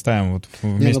давай представим вот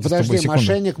вместе с тобой секунду.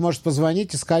 Мошенник может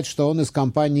позвонить и сказать, что он из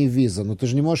компании Visa, но ты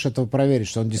же не можешь этого проверить,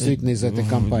 что он действительно из этой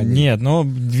компании. Нет, но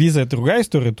Visa — это другая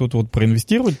история, тут вот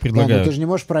проинвестировать предлагают. Да, но ты же не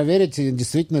можешь проверить,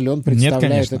 действительно ли он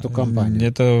представляет эту компанию.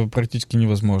 Это практически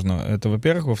невозможно. Это,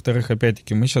 во-первых. Во-вторых,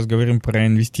 опять-таки, мы сейчас говорим про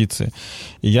инвестиции.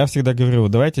 И я всегда говорю,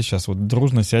 давайте сейчас вот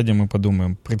дружно сядем и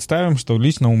подумаем. Представим, что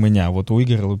лично у меня, вот у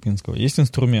Игоря Лупинского, есть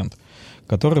инструмент,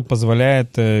 который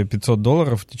позволяет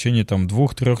 $500 в течение там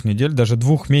 2-3 недель, даже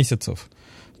 2 месяцев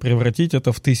превратить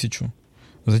это в 1000.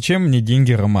 Зачем мне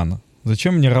деньги Романа?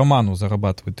 Зачем мне Роману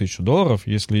зарабатывать $1000,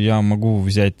 если я могу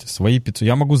взять свои 500?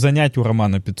 Я могу занять у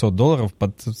Романа $500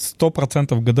 под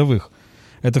 100% годовых.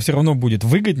 Это все равно будет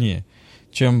выгоднее,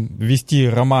 чем ввести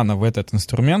Романа в этот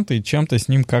инструмент и чем-то с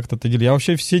ним как-то делить. Я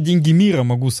вообще все деньги мира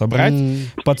могу собрать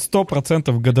под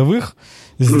 100% годовых,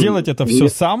 сделать это все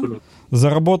сам,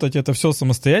 заработать это все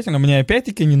самостоятельно. Мне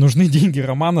опять-таки не нужны деньги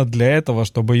Романа для этого,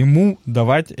 чтобы ему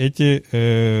давать эти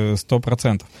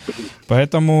 100%.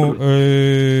 Поэтому,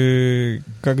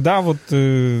 когда вот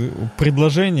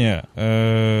предложение...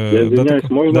 Я извиняюсь,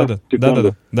 можно?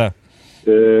 Да.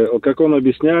 Как он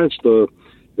объясняет, что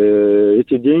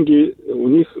эти деньги у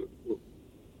них,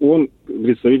 он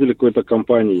представитель какой-то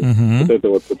компании, вот это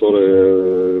вот,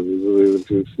 которая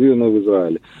зарегистрирована в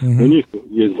Израиле. У них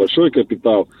есть большой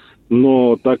капитал,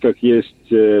 но так как есть,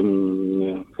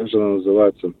 как же она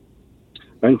называется,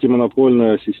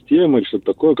 антимонопольная система или что-то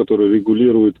такое, которая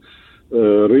регулирует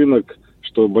рынок,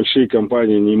 что большие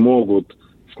компании не могут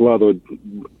вкладывать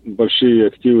большие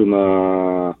активы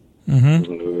на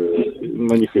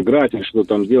них играть или что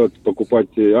там делать, покупать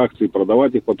акции,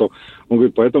 продавать их потом. Он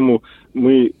говорит, поэтому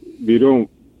мы берем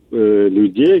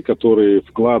людей, которые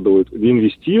вкладывают,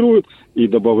 инвестируют и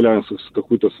добавляем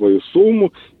какую-то свою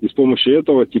сумму, и с помощью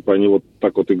этого, типа, они вот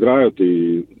так вот играют,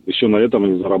 и еще на этом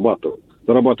они зарабатывают.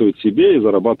 Зарабатывают себе и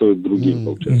зарабатывают другим,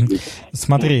 получается.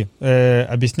 Смотри,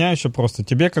 объясняю еще просто.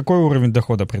 Тебе какой уровень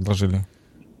дохода предложили?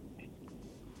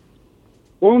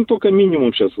 Он только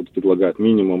минимум сейчас вот предлагает,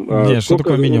 минимум. Нет, что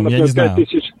такое минимум? Я не знаю. 5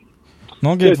 тысяч.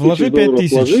 Но он говорит, вложи 5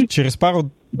 тысяч, через пару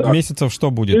месяцев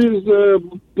что будет?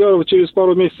 Через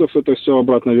пару месяцев это все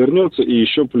обратно вернется, и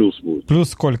еще плюс будет. Плюс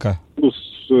сколько? Плюс,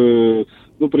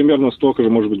 примерно столько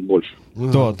же, может быть, больше.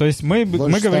 То есть мы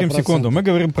говорим, 100%. Секунду, мы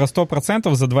говорим про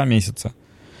 100% за 2 месяца.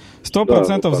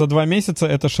 100% за 2 месяца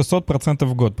это 600%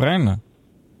 в год, правильно?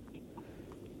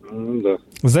 Да.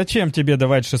 Зачем тебе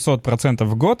давать 600%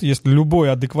 в год, если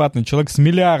любой адекватный человек с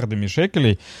миллиардами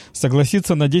шекелей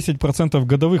согласится на 10%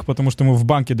 годовых, потому что ему в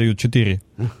банке дают 4?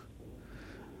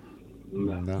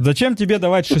 Да. Зачем тебе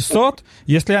давать 600,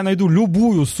 если я найду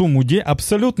любую сумму,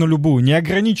 абсолютно любую,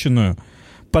 неограниченную,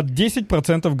 под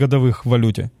 10% годовых в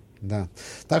валюте? Да.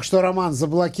 Так что, Роман,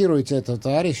 заблокируйте этого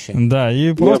товарища. Да,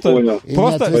 и просто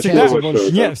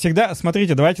всегда, всегда,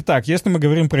 смотрите, давайте так, если мы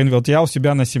говорим про инвестор, я у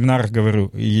себя на семинарах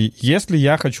говорю, и если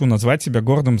я хочу назвать себя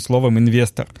гордым словом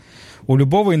инвестор, у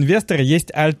любого инвестора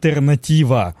есть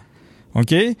альтернатива.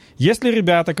 Окей? Если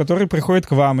ребята, которые приходят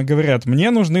к вам и говорят,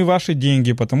 мне нужны ваши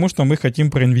деньги, потому что мы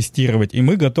хотим проинвестировать, и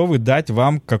мы готовы дать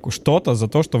вам что-то за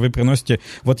то, что вы приносите.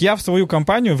 Вот я в свою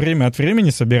компанию время от времени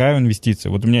собираю инвестиции.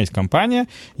 Вот у меня есть компания,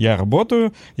 я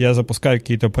работаю, я запускаю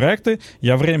какие-то проекты,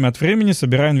 я время от времени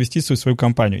собираю инвестиции в свою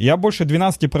компанию. Я больше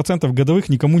 12% годовых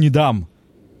никому не дам.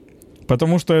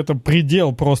 Потому что это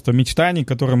предел просто мечтаний,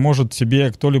 который может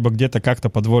себе кто-либо где-то как-то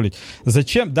позволить.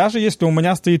 Зачем? Даже если у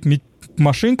меня стоит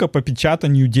машинка по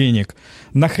печатанию денег,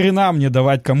 нахрена мне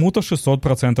давать кому-то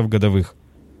 600% годовых?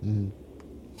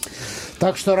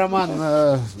 Так что, Роман,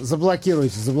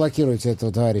 заблокируйте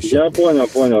этого товарища. Я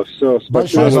понял, все.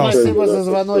 Большое спасибо за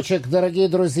звоночек. Дорогие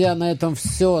друзья, на этом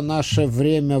все. Наше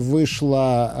время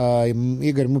вышло.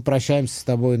 Игорь, мы прощаемся с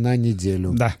тобой на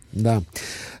неделю. Да.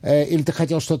 Или ты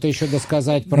хотел что-то еще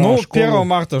досказать про школу? 1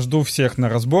 марта жду всех на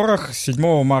разборах.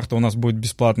 7 марта у нас будет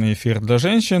бесплатный эфир для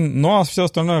женщин. Ну, а все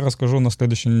остальное расскажу на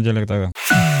следующей неделе тогда.